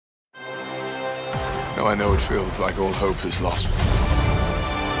Now I know it feels like all hope is lost.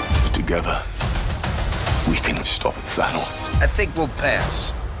 But together, we can stop Thanos. I think we'll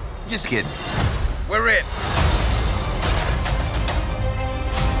pass. Just kidding. We're in.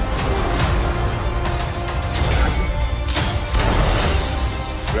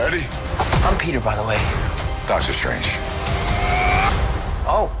 Ready? I'm Peter, by the way. Doctor Strange.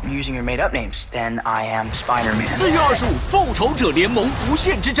 Oh, you're using your made-up names. Then I am Spider-Man. 4月25，复仇者联盟无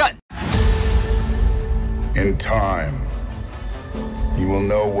限之战。 In time, you will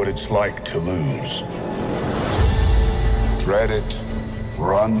know what it's like to lose. Dread it,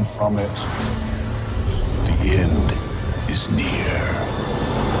 run from it. The end is near.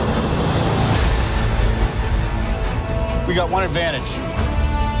 We got one advantage.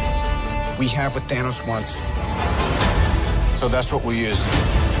 We have what Thanos wants. So that's what we'll use.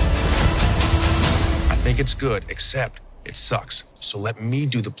 I think it's good, except it sucks. So let me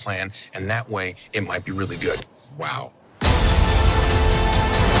do the plan, and that way it might be really good. Wow.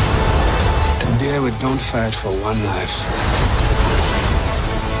 Today we don't fight for one life.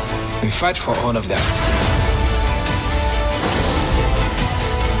 We fight for all of them.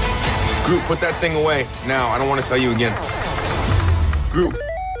 Groot, put that thing away. Now, I don't want to tell you again. Groot.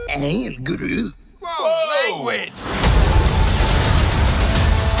 And Groot. Whoa, language!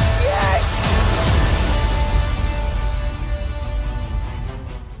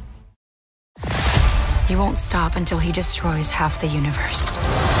 He won't stop until he destroys half the universe.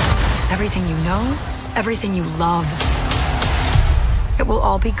 Everything you know, everything you love, it will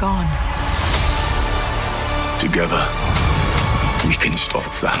all be gone. Together, we can stop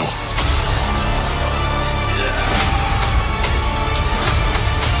Thanos.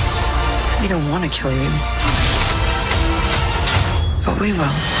 We don't want to kill you, but we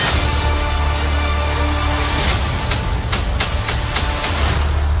will.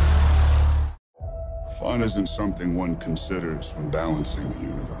 Fun isn't something one considers when balancing the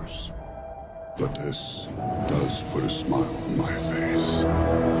universe. But this does put a smile on my face.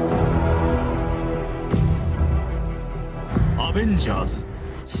 Avengers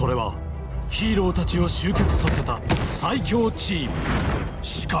それはヒーローたちを集結させた最強チーム。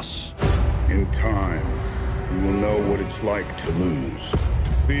しかし In time, you will know what it's like to lose.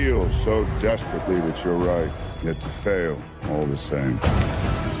 To feel so desperately that you're right, yet to fail all the same.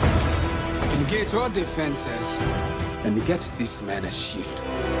 Engage all defenses and get this man a shield.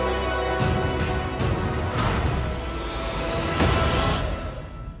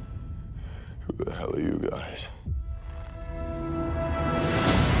 Who the hell are you guys?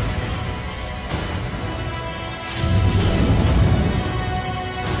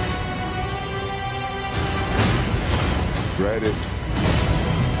 Dread it.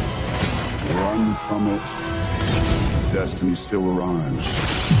 Run from it. Destiny still arrives.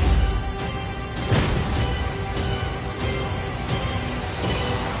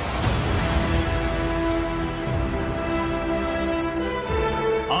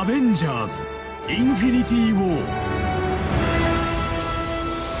 Avengers インフィニティ・ウォー